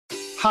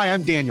Hi,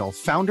 I'm Daniel,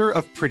 founder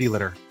of Pretty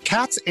Litter.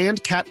 Cats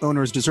and cat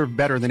owners deserve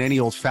better than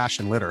any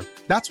old-fashioned litter.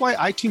 That's why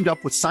I teamed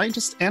up with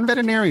scientists and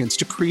veterinarians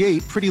to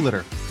create Pretty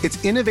Litter.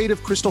 Its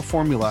innovative crystal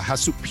formula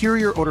has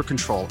superior odor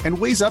control and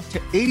weighs up to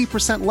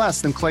 80%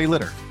 less than clay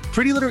litter.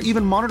 Pretty Litter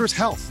even monitors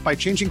health by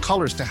changing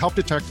colors to help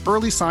detect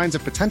early signs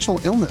of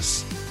potential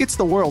illness. It's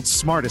the world's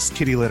smartest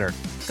kitty litter.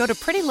 Go to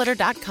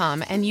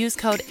prettylitter.com and use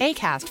code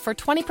ACAST for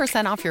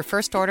 20% off your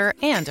first order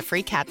and a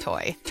free cat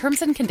toy.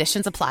 Terms and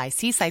conditions apply.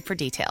 See site for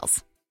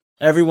details.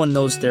 Everyone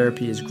knows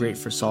therapy is great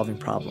for solving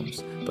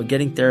problems, but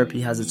getting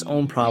therapy has its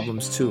own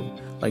problems too,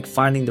 like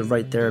finding the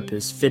right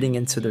therapist, fitting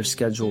into their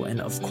schedule,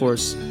 and of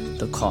course,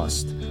 the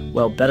cost.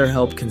 Well,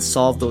 BetterHelp can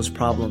solve those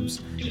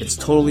problems. It's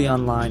totally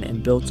online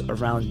and built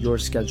around your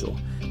schedule.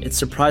 It's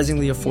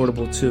surprisingly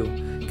affordable too.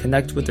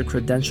 Connect with a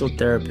credentialed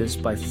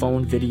therapist by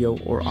phone, video,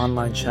 or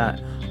online chat,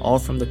 all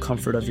from the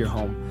comfort of your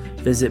home.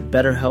 Visit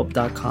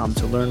BetterHelp.com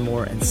to learn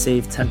more and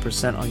save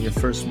 10% on your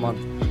first month.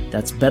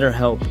 That's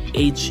BetterHelp,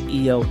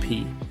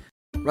 H-E-L-P.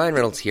 Ryan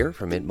Reynolds here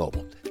from Mint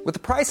Mobile. With the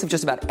price of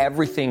just about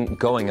everything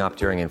going up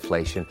during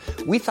inflation,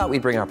 we thought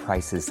we'd bring our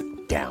prices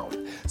down.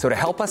 So to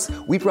help us,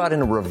 we brought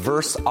in a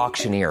reverse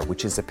auctioneer,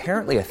 which is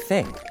apparently a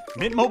thing.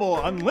 Mint Mobile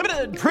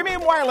Unlimited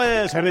Premium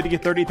Wireless. How to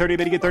get 30, 30,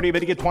 how to get 30, how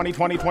to get 20,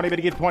 20, 20, how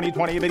to get 20,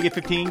 20, how to get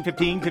 15,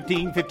 15,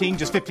 15, 15,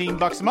 just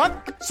 $15 a month?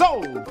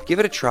 Sold! Give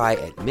it a try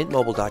at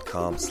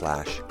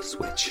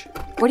mintmobile.com/switch.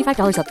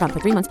 $45 up front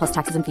for 3 months plus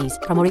taxes and fees.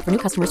 Promo rate for new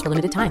customers for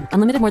limited time.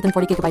 Unlimited more than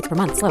 40 gigabytes per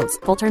month. Slows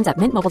full terms at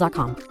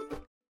mintmobile.com.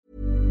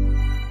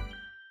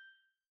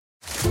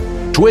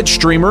 Twitch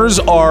streamers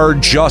are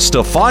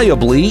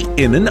justifiably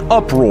in an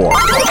uproar.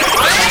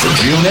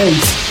 June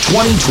 8th,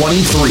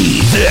 2023.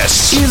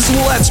 This is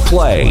Let's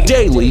Play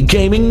Daily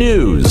Gaming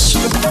News.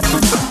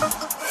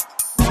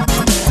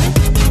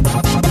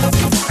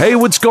 Hey,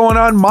 what's going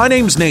on? My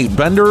name's Nate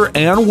Bender,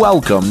 and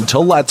welcome to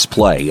Let's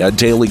Play, a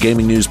daily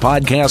gaming news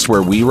podcast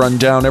where we run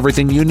down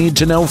everything you need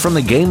to know from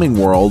the gaming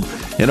world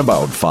in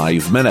about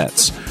 5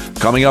 minutes.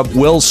 Coming up,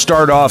 we'll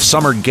start off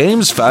Summer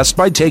Games Fest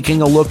by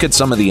taking a look at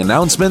some of the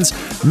announcements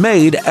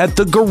made at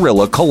the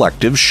Guerrilla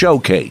Collective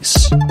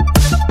Showcase.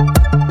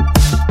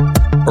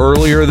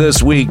 Earlier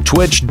this week,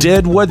 Twitch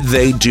did what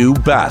they do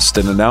best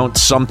and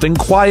announced something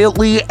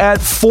quietly at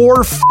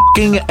 4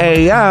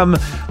 a.m.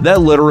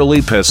 that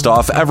literally pissed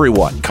off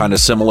everyone, kind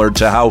of similar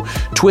to how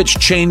Twitch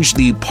changed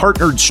the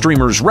partnered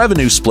streamers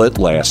revenue split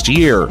last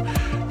year.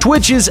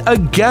 Twitch is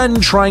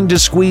again trying to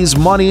squeeze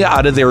money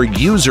out of their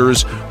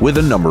users with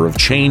a number of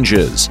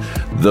changes.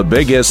 The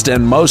biggest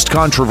and most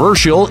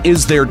controversial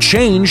is their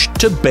change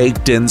to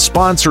baked-in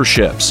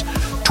sponsorships.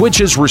 Twitch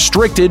has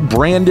restricted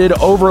branded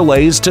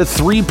overlays to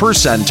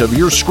 3% of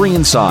your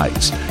screen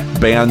size,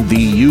 banned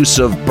the use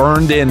of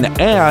burned-in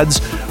ads,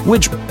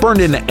 which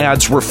burned-in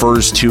ads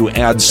refers to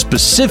ads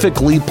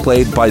specifically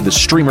played by the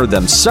streamer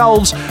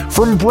themselves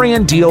from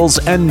brand deals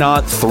and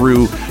not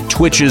through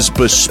Twitch's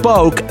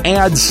bespoke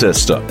ad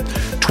system.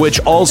 Twitch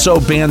also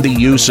banned the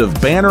use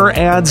of banner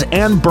ads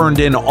and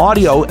burned-in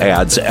audio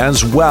ads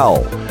as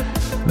well.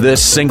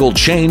 This single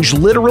change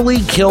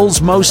literally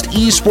kills most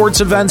esports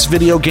events,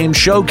 video game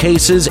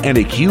showcases, and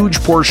a huge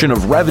portion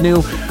of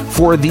revenue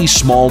for the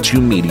small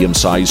to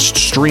medium-sized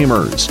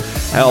streamers.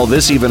 Hell,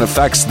 this even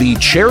affects the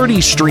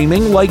charity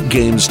streaming like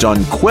Games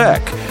Done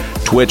Quick.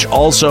 Twitch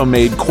also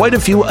made quite a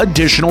few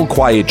additional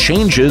quiet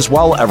changes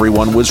while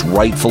everyone was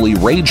rightfully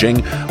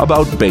raging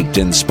about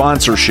baked-in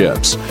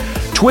sponsorships.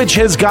 Twitch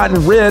has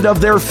gotten rid of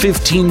their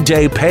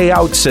 15-day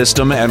payout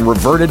system and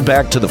reverted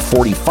back to the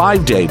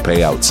 45-day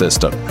payout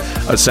system,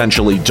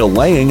 essentially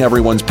delaying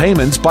everyone's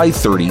payments by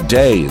 30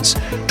 days.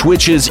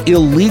 Twitch is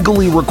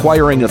illegally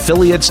requiring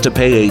affiliates to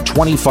pay a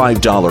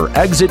 $25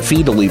 exit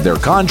fee to leave their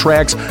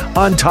contracts,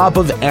 on top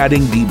of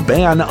adding the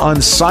ban on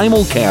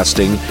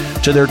simulcasting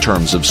to their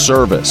terms of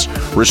service,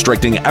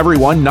 restricting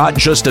everyone, not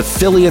just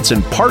affiliates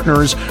and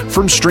partners,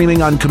 from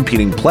streaming on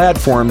competing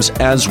platforms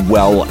as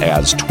well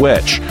as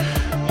Twitch.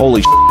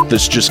 Holy shit,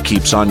 this just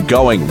keeps on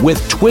going,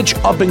 with Twitch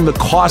upping the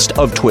cost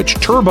of Twitch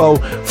Turbo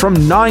from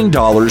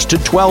 $9 to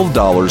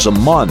 $12 a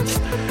month.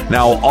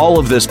 Now, all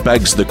of this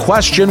begs the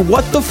question,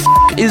 what the f***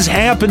 is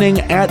happening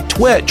at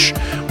Twitch?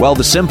 Well,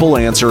 the simple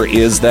answer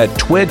is that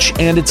Twitch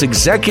and its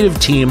executive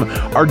team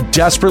are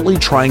desperately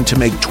trying to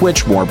make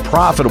Twitch more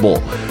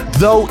profitable.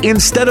 Though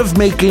instead of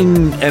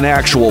making an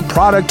actual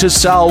product to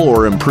sell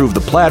or improve the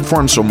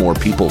platform so more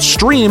people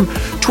stream,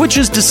 Twitch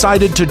has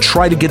decided to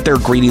try to get their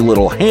greedy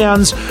little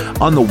hands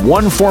on the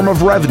one form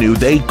of revenue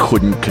they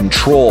couldn't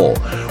control,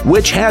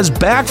 which has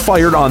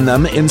backfired on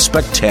them in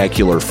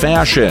spectacular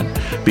fashion,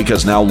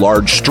 because now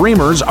large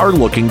streamers are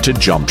looking to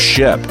jump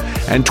ship,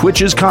 and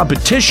Twitch's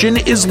competition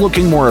is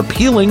looking more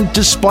appealing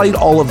despite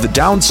all of the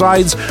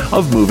downsides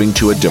of moving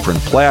to a different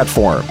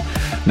platform.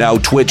 Now,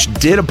 Twitch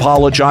did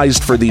apologize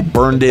for the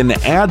burned-in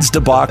ads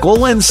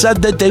debacle and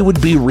said that they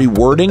would be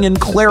rewording and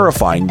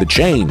clarifying the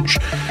change.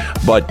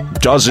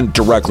 but doesn't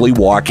directly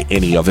walk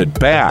any of it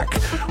back,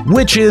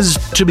 which is,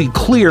 to be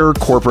clear,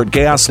 corporate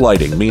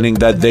gaslighting, meaning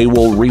that they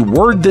will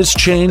reword this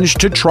change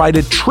to try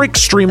to trick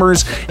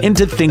streamers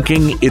into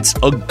thinking it's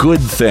a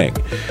good thing.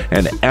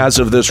 And as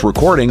of this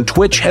recording,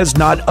 Twitch has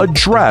not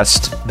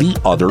addressed the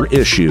other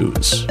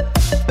issues.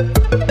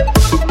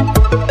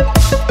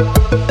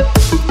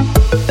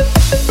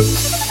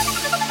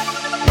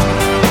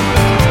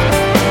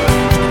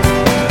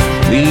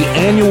 The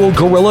annual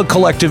Guerrilla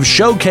Collective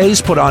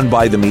Showcase put on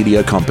by the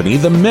media company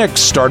The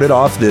Mix started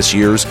off this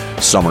year's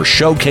summer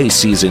showcase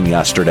season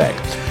yesterday.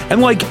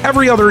 And like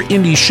every other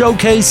indie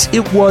showcase,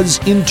 it was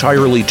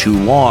entirely too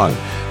long,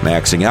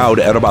 maxing out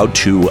at about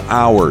 2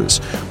 hours.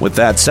 With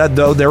that said,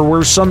 though, there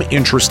were some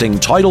interesting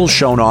titles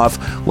shown off,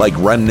 like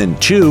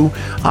Remnant 2,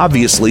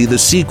 obviously the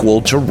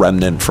sequel to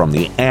Remnant from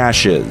the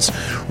Ashes.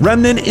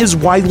 Remnant is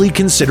widely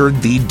considered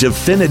the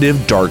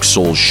definitive Dark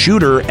Souls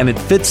shooter, and it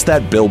fits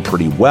that bill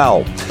pretty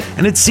well.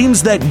 And it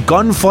seems that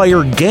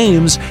Gunfire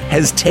Games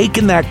has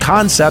taken that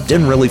concept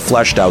and really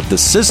fleshed out the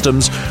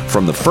systems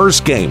from the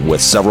first game,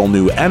 with several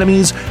new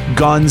enemies,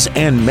 guns,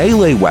 and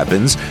melee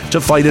weapons to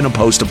fight in a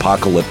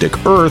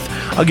post-apocalyptic Earth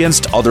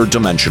against other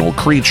dimensional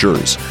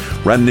creatures.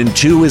 Remnant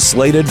 2 is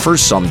slated for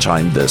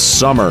sometime this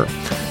summer.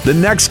 The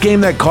next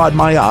game that caught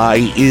my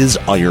eye is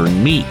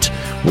Iron Meat,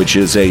 which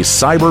is a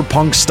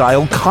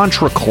cyberpunk-style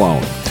Contra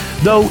clone.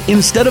 Though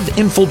instead of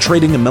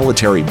infiltrating a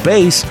military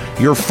base,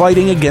 you're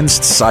fighting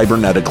against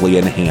cybernetically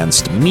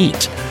enhanced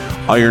meat.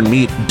 Iron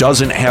Meat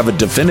doesn't have a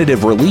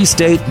definitive release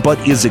date, but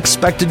is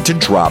expected to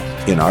drop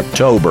in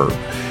October.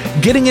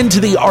 Getting into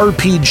the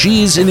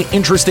RPGs, an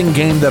interesting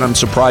game that I'm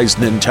surprised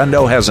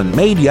Nintendo hasn't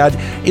made yet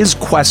is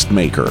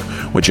Questmaker,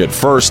 which at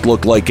first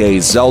looked like a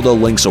Zelda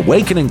Link's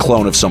Awakening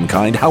clone of some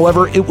kind.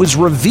 However, it was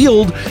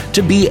revealed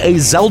to be a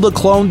Zelda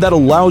clone that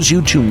allows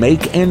you to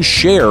make and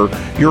share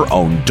your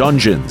own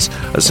dungeons,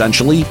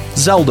 essentially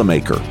Zelda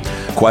Maker.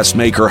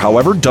 Questmaker,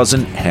 however,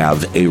 doesn't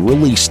have a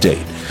release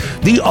date.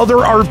 The other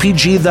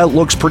RPG that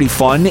looks pretty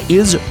fun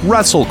is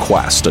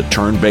WrestleQuest, a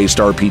turn-based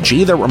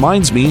RPG that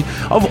reminds me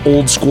of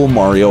old-school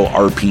Mario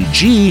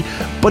RPG,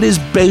 but is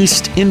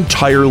based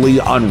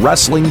entirely on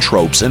wrestling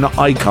tropes and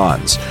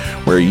icons,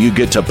 where you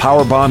get to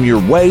powerbomb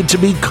your way to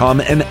become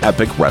an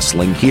epic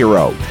wrestling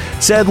hero.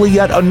 Sadly,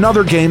 yet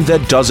another game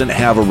that doesn't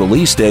have a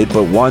release date,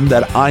 but one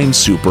that I'm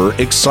super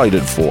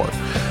excited for.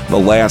 The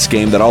last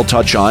game that I'll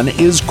touch on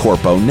is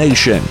Corpo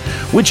Nation,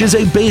 which is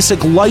a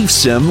basic life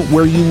sim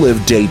where you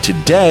live day to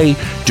day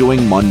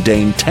doing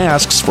mundane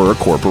tasks for a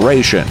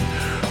corporation.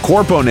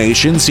 Corpo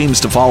Nation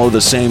seems to follow the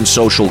same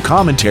social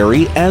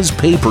commentary as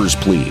Papers,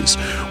 Please,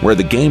 where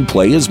the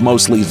gameplay is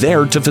mostly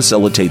there to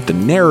facilitate the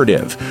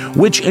narrative,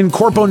 which in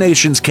Corpo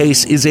Nation's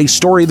case is a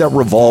story that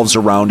revolves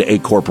around a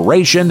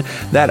corporation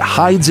that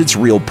hides its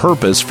real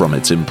purpose from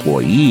its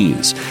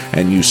employees,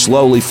 and you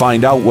slowly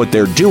find out what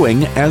they're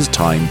doing as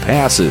time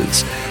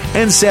passes.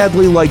 And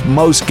sadly, like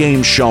most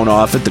games shown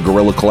off at the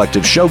Guerrilla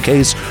Collective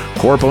Showcase,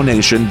 Corpo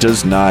Nation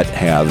does not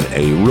have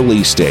a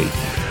release date.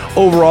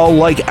 Overall,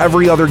 like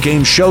every other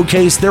game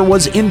showcase, there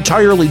was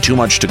entirely too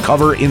much to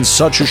cover in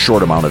such a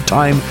short amount of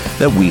time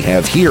that we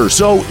have here.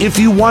 So if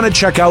you want to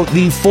check out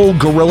the full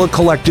Guerrilla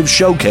Collective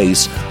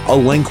Showcase, a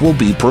link will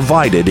be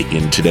provided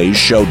in today's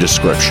show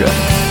description.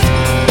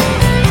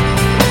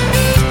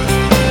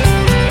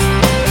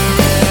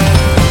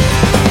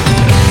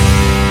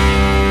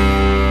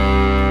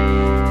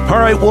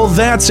 Alright, well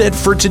that's it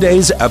for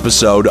today's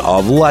episode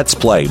of Let's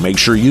Play. Make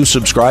sure you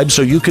subscribe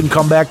so you can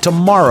come back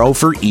tomorrow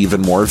for even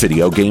more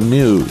video game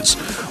news.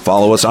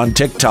 Follow us on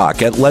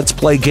TikTok at Let's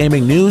Play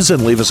Gaming News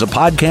and leave us a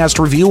podcast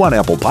review on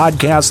Apple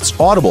Podcasts,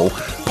 Audible,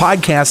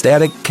 Podcast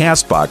Addict,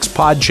 CastBox,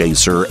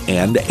 Podchaser,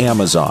 and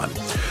Amazon.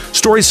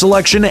 Story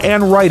selection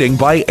and writing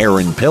by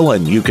Aaron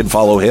Pillen. You can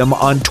follow him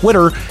on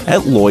Twitter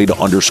at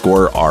Lloyd_RNG.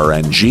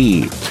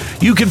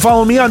 You can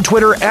follow me on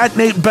Twitter at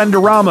Nate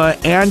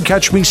Benderama and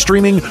catch me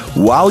streaming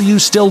while you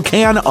still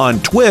can on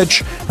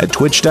Twitch at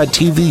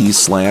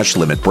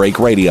twitch.tv/Limit Break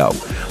Radio.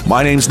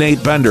 My name's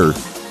Nate Bender.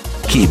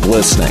 Keep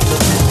listening.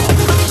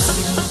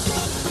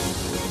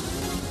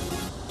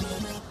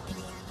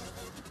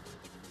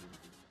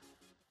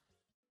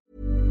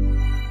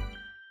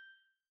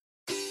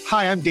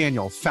 Hi, I'm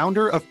Daniel,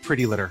 founder of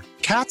Pretty Litter.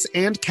 Cats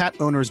and cat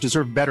owners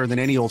deserve better than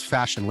any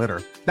old-fashioned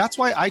litter. That's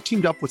why I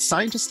teamed up with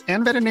scientists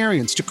and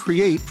veterinarians to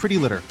create Pretty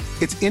Litter.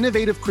 Its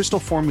innovative crystal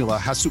formula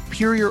has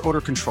superior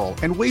odor control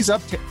and weighs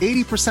up to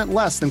 80%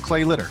 less than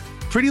clay litter.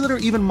 Pretty Litter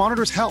even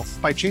monitors health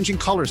by changing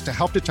colors to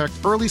help detect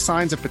early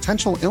signs of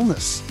potential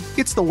illness.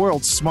 It's the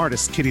world's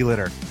smartest kitty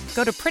litter.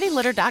 Go to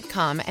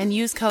prettylitter.com and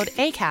use code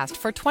ACAST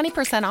for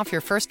 20% off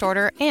your first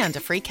order and a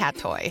free cat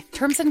toy.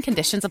 Terms and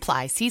conditions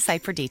apply. See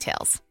site for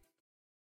details.